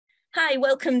Hi,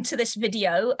 welcome to this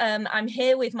video. I'm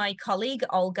here with my colleague,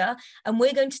 Olga, and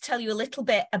we're going to tell you a little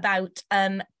bit about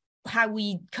how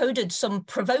we coded some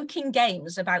provoking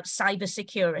games about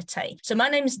cybersecurity. So my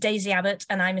name is Daisy Abbott,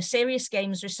 and I'm a serious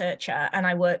games researcher, and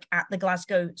I work at the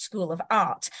Glasgow School of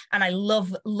Art. And I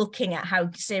love looking at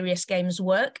how serious games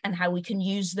work and how we can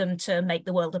use them to make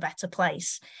the world a better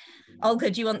place. Olga,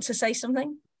 do you want to say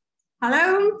something?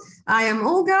 Hello, I am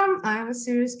Olga. I am a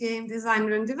serious game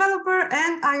designer and developer,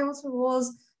 and I also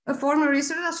was a former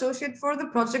research associate for the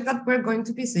project that we're going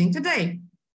to be seeing today.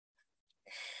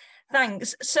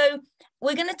 Thanks. So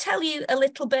we're going to tell you a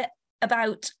little bit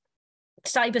about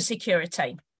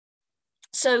cybersecurity.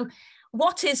 So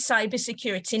what is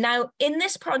cybersecurity? Now, in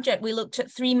this project, we looked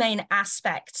at three main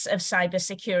aspects of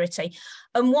cybersecurity.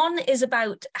 And one is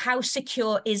about how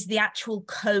secure is the actual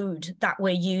code that we're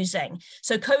using.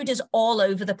 So code is all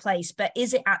over the place, but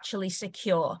is it actually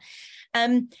secure?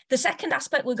 The second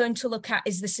aspect we're going to look at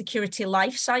is the security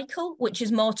life cycle, which is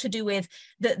more to do with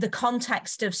the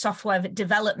context of software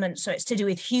development. So it's to do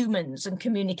with humans and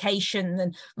communication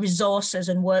and resources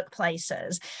and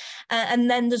workplaces.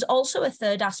 And then there's also a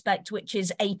third aspect, which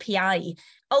is API.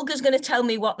 Olga's going to tell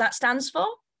me what that stands for.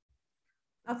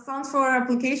 That stands for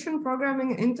Application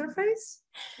Programming Interface,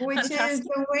 which Fantastic. Is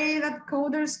the way that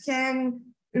coders can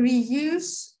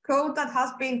reuse code that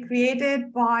has been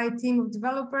created by a team of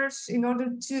developers in order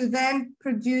to then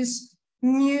produce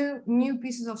new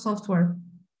pieces of software.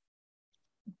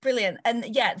 Brilliant. And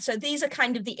yeah, so these are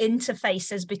kind of the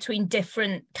interfaces between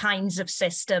different kinds of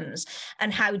systems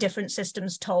and how different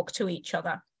systems talk to each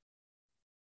other.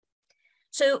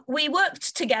 So we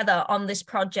worked together on this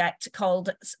project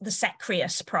called the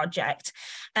Secrious project.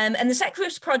 And the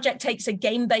Secrious project takes a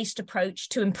game-based approach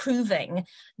to improving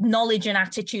knowledge and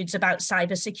attitudes about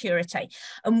cybersecurity.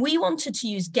 And we wanted to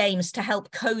use games to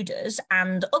help coders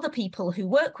and other people who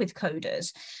work with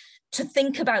coders to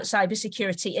think about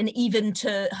cybersecurity and even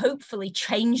to hopefully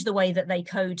change the way that they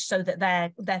code so that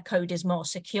their code is more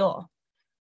secure.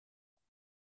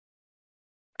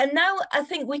 And now I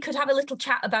think we could have a little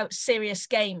chat about serious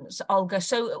games, Olga.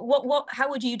 So how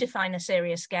would you define a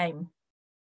serious game?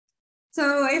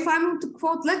 So if I'm to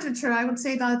quote literature, I would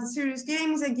say that a serious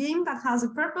game is a game that has a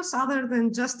purpose other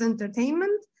than just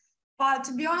entertainment. But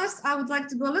to be honest, I would like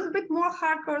to go a little bit more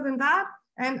hardcore than that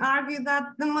and argue that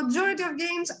the majority of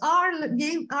games are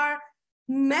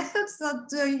methods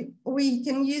that we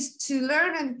can use to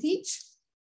learn and teach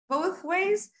both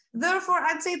ways. Therefore,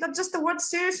 I'd say that just the word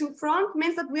serious in front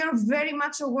means that we are very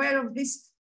much aware of this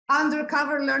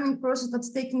undercover learning process that's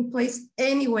taking place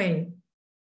anyway.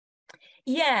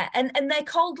 Yeah, and they're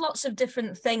called lots of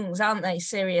different things, aren't they,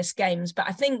 serious games? But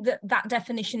I think that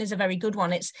definition is a very good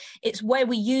one. It's where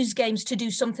we use games to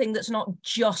do something that's not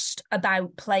just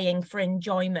about playing for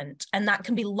enjoyment. And that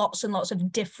can be lots and lots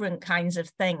of different kinds of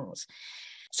things.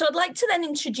 So I'd like to then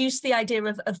introduce the idea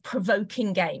of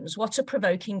provoking games. What are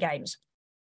provoking games?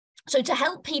 So to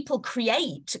help people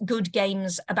create good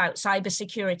games about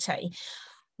cybersecurity,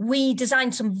 we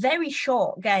designed some very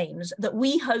short games that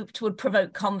we hoped would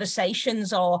provoke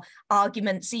conversations or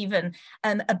arguments even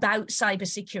about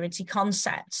cybersecurity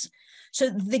concepts. So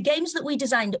the games that we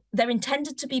designed, they're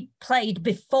intended to be played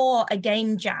before a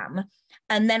game jam.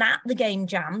 And then at the game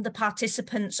jam, the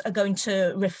participants are going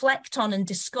to reflect on and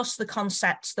discuss the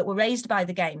concepts that were raised by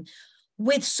the game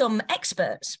with some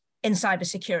experts in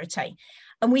cybersecurity.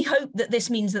 And we hope that this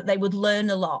means that they would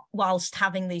learn a lot whilst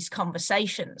having these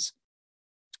conversations.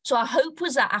 So our hope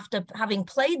was that after having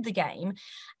played the game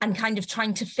and kind of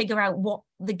trying to figure out what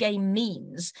the game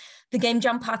means, the game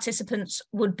jam participants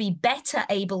would be better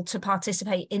able to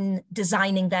participate in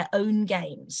designing their own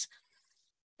games.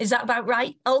 Is that about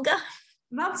right, Olga?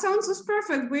 That sounds just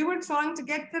perfect. We were trying to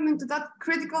get them into that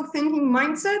critical thinking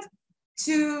mindset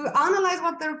to analyze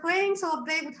what they're playing so that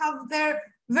they would have their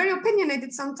very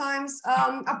opinionated sometimes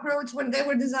approach when they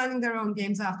were designing their own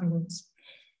games afterwards.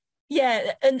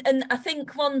 Yeah, and I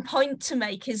think one point to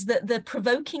make is that the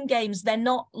provoking games, they're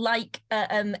not like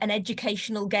an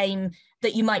educational game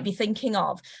that you might be thinking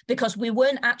of, because we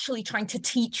weren't actually trying to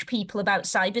teach people about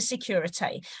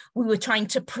cybersecurity. We were trying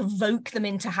to provoke them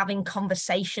into having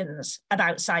conversations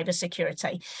about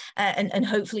cybersecurity and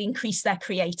hopefully increase their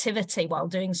creativity while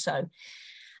doing so.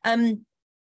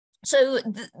 So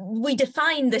we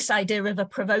define this idea of a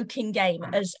provoking game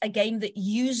as a game that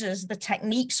uses the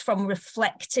techniques from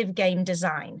reflective game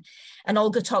design. And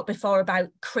Olga talked before about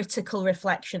critical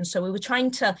reflection. So we were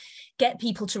trying to get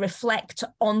people to reflect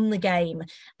on the game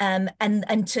and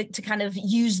to kind of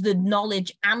use the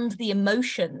knowledge and the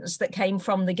emotions that came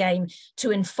from the game to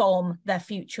inform their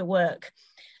future work.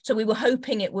 So we were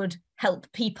hoping it would help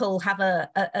people have a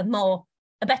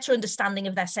better understanding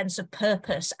of their sense of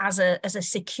purpose as a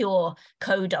secure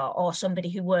coder or somebody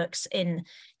who works in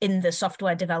the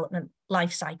software development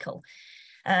lifecycle.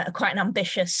 Quite an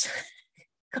ambitious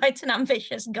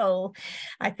goal,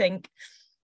 I think.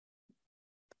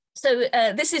 So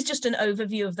this is just an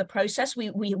overview of the process.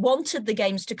 We wanted the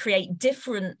games to create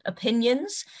different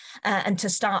opinions and to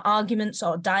start arguments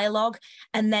or dialogue.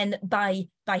 And then by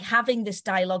having this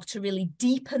dialogue to really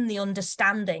deepen the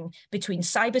understanding between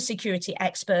cybersecurity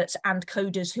experts and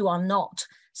coders who are not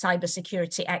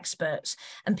cybersecurity experts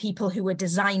and people who are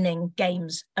designing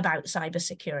games about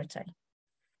cybersecurity.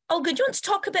 Olga, do you want to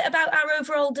talk a bit about our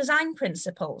overall design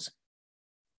principles?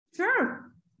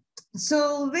 Sure.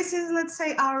 So this is, let's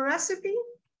say, our recipe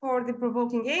for the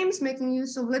Provoking games, making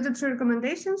use of literature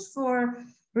recommendations for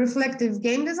reflective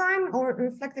game design or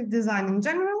reflective design in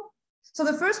general. So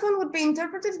the first one would be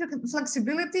interpretive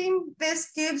flexibility.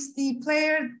 This gives the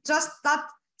player just that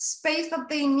space that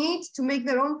they need to make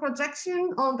their own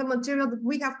projection on the material that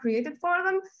we have created for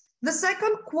them. The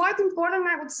second, quite important,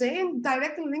 I would say, and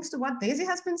directly links to what Daisy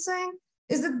has been saying,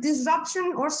 is the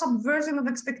disruption or subversion of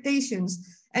expectations.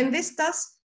 And this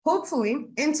does hopefully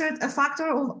insert a factor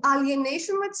of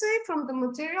alienation, let's say, from the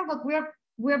material that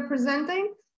we're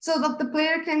presenting, so that the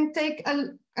player can take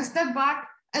a step back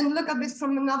and look at this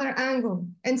from another angle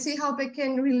and see how they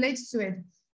can relate to it.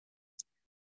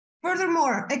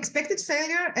 Furthermore, expected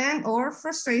failure and or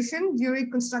frustration during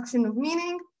construction of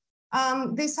meaning.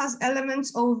 This has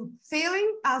elements of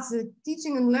failing as a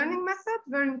teaching and learning method,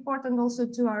 very important also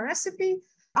to our recipe.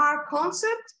 Our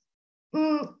concept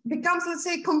becomes, let's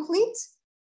say, complete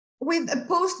with a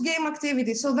post-game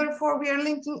activity. So therefore we are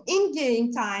linking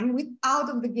in-game time with out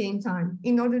of the game time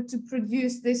in order to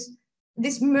produce this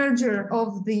merger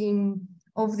of the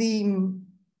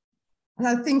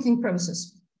thinking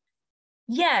process.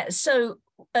 Yeah, so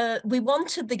we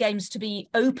wanted the games to be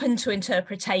open to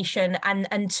interpretation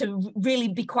and to really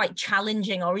be quite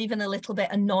challenging or even a little bit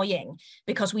annoying,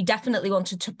 because we definitely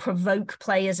wanted to provoke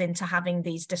players into having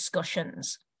these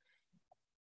discussions.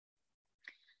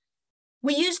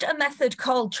 We used a method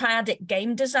called triadic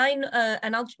game design,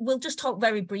 and we'll just talk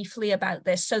very briefly about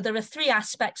this. So there are three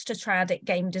aspects to triadic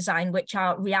game design, which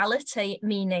are reality,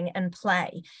 meaning, and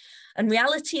play. And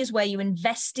reality is where you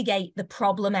investigate the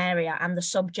problem area and the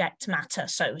subject matter,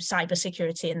 so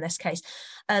cybersecurity in this case,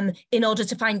 in order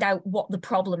to find out what the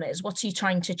problem is, what are you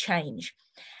trying to change.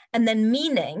 And then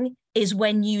meaning is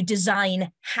when you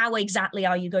design how exactly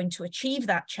are you going to achieve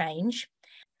that change.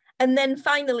 And then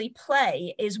finally,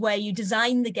 play is where you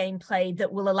design the gameplay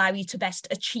that will allow you to best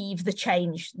achieve the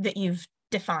change that you've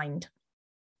defined.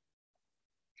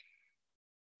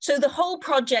 So the whole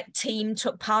project team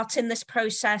took part in this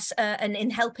process and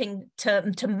in helping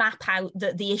to map out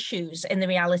the issues in the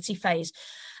reality phase.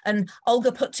 And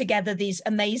Olga put together these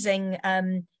amazing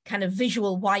kind of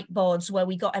visual whiteboards where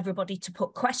we got everybody to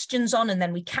put questions on, and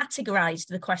then we categorized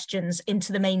the questions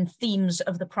into the main themes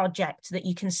of the project that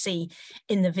you can see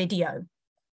in the video.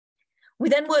 We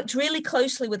then worked really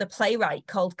closely with a playwright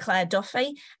called Claire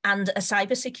Duffy and a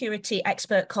cybersecurity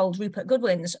expert called Rupert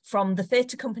Goodwins from the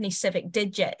theatre company Civic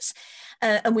Digits.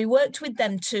 And we worked with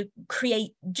them to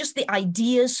create just the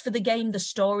ideas for the game, the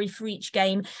story for each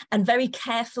game, and very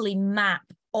carefully map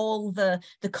all the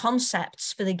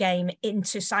concepts for the game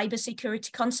into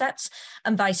cybersecurity concepts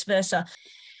and vice versa.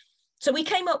 So we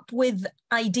came up with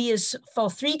ideas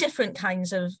for three different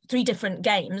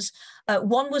games.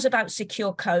 One was about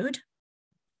secure code.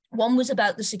 One was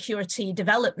about the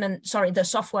the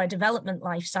software development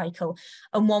lifecycle,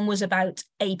 and one was about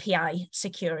API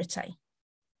security.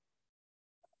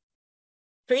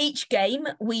 For each game,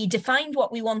 we defined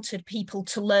what we wanted people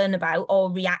to learn about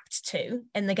or react to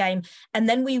in the game, and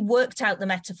then we worked out the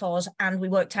metaphors and we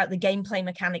worked out the gameplay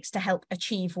mechanics to help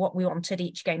achieve what we wanted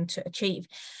each game to achieve.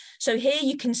 So here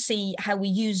you can see how we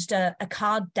used a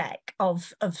card deck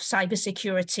of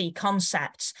cybersecurity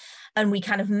concepts, and we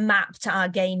kind of mapped our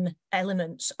game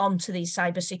elements onto these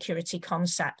cybersecurity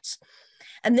concepts.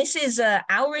 And this is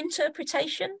our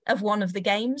interpretation of one of the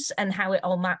games and how it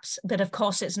all maps, but of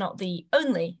course it's not the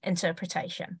only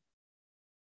interpretation.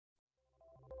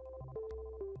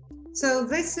 So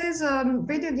this is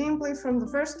video gameplay from the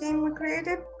first game we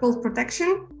created called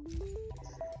Protection.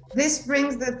 This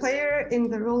brings the player in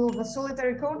the role of a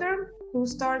solitary coder who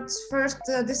starts first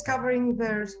discovering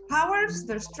their powers,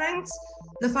 their strengths,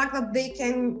 the fact that they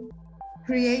can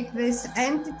create this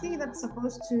entity that's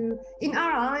supposed to, in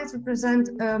our eyes, represent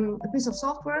a piece of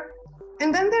software.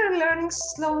 And then they're learning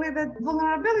slowly the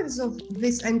vulnerabilities of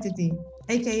this entity,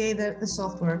 aka the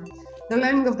software. They're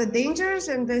learning of the dangers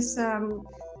in this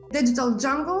digital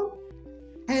jungle,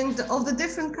 and of the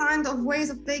different kind of ways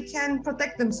that they can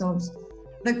protect themselves,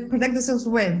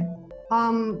 with.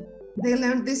 They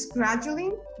learn this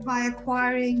gradually by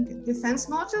acquiring defense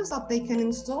modules that they can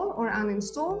install or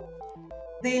uninstall.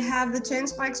 They have the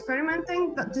chance by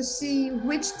experimenting to see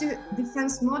which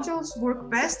defense modules work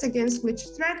best against which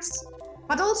threats,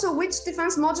 but also which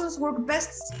defense modules work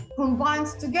best combined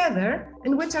together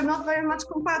and which are not very much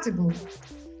compatible.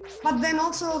 But then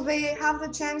also they have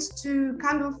the chance to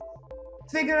kind of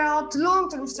figure out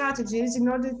long-term strategies in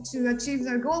order to achieve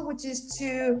their goal, which is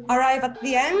to arrive at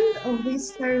the end of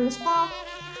this perilous path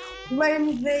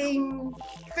when they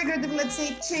figuratively, let's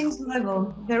say, change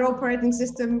level, their operating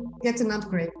system gets an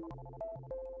upgrade.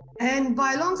 And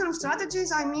by long-term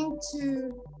strategies, I mean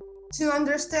to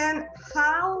understand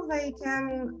how they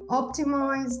can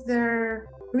optimize their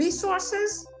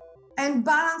resources and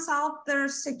balance out their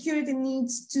security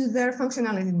needs to their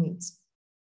functionality needs.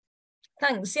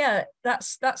 Thanks. Yeah,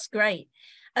 that's great.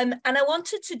 And I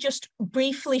wanted to just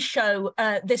briefly show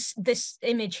this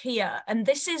image here, and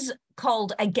this is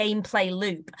called a gameplay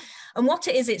loop. And what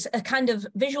it is, it's a kind of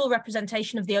visual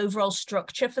representation of the overall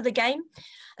structure for the game.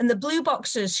 And the blue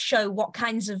boxes show what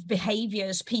kinds of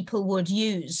behaviors people would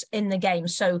use in the game.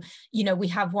 So, you know, we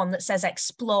have one that says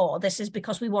explore. This is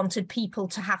because we wanted people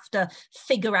to have to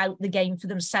figure out the game for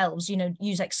themselves, you know,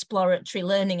 use exploratory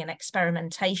learning and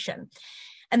experimentation.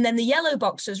 And then the yellow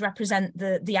boxes represent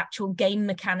the actual game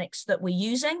mechanics that we're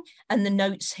using. And the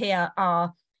notes here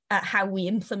are how we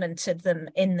implemented them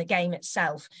in the game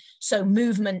itself. So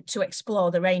movement to explore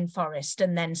the rainforest,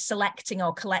 and then selecting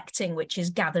or collecting, which is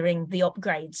gathering the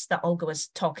upgrades that Olga was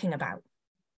talking about.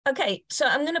 Okay, so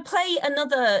I'm going to play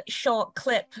another short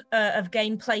clip of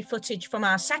gameplay footage from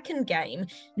our second game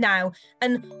now.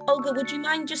 And Olga, would you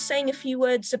mind just saying a few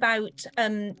words about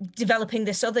developing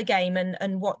this other game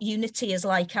and what Unity is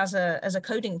like as a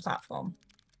coding platform?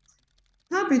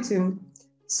 Happy to.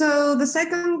 So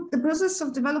the process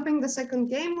of developing the second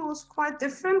game was quite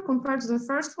different compared to the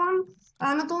first one.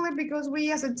 Not only because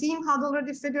we as a team had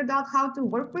already figured out how to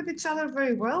work with each other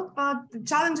very well, but the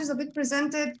challenges that it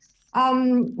presented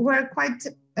were quite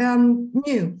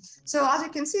new. So as you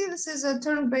can see, this is a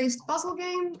turn-based puzzle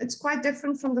game. It's quite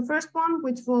different from the first one,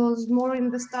 which was more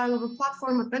in the style of a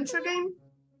platform adventure game.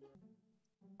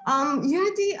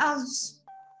 Unity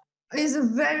is a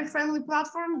very friendly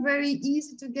platform, very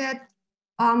easy to get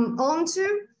onto,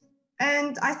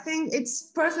 and I think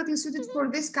it's perfectly suited for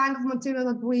this kind of material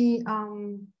that we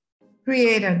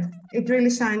created. It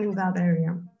really shined in that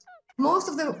area. Most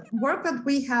of the work that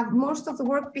we have, most of the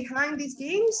work behind these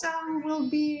games will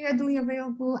be readily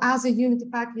available as a Unity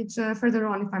package further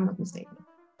on, if I'm not mistaken.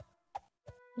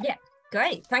 Yeah,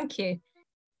 great, thank you.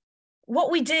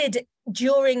 What we did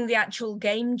during the actual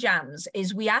game jams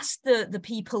is we asked the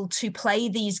people to play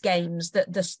these games,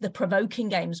 the Provoking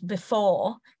games,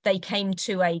 before they came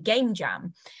to a game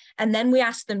jam. And then we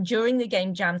asked them during the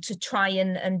game jam to try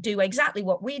and do exactly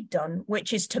what we'd done,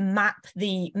 which is to map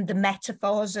the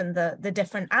metaphors and the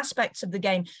different aspects of the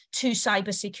game to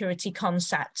cybersecurity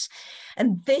concepts.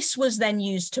 And this was then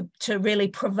used to really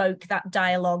provoke that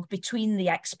dialogue between the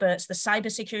experts, the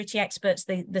cybersecurity experts,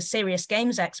 the serious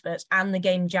games experts, and the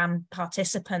game jam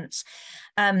participants.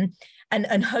 And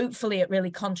hopefully it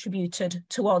really contributed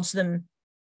towards them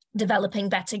developing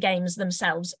better games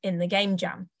themselves in the game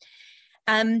jam.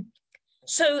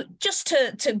 So just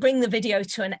to bring the video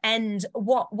to an end,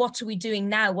 what are we doing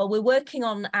now? Well, we're working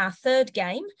on our third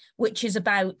game, which is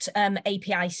about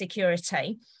API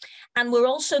security. And we're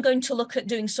also going to look at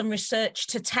doing some research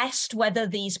to test whether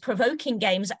these Provoking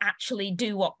games actually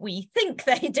do what we think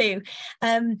they do,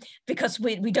 because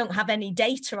we don't have any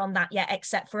data on that yet,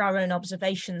 except for our own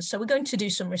observations. So we're going to do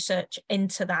some research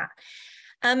into that.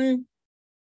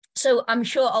 So I'm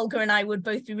sure Olga and I would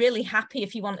both be really happy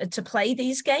if you wanted to play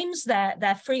these games.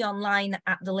 They're free online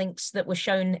at the links that were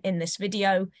shown in this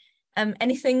video.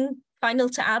 Anything final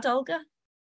to add, Olga?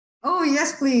 Oh,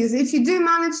 yes, please. If you do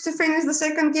manage to finish the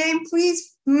second game,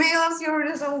 please mail us your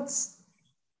results.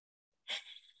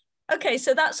 Okay,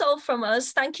 so that's all from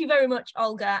us. Thank you very much,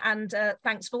 Olga, and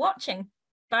thanks for watching.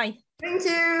 Bye. Thank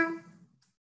you.